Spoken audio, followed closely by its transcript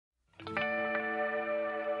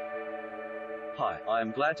Hi, I am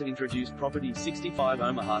glad to introduce property 65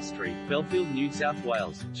 Omaha Street, Belfield, New South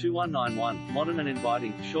Wales, 2191. Modern and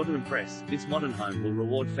inviting, sure to impress. This modern home will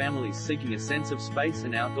reward families seeking a sense of space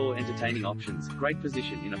and outdoor entertaining options. Great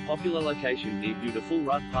position in a popular location near beautiful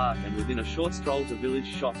Rudd Park and within a short stroll to village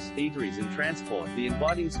shops, eateries and transport. The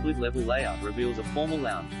inviting split-level layout reveals a formal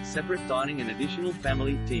lounge, separate dining and additional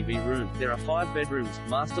family TV room. There are 5 bedrooms,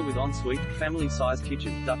 master with ensuite, family-sized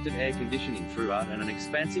kitchen, ducted air conditioning throughout and an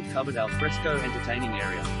expansive covered al fresco entertaining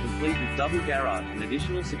area, complete with double garage and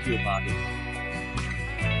additional secure parking.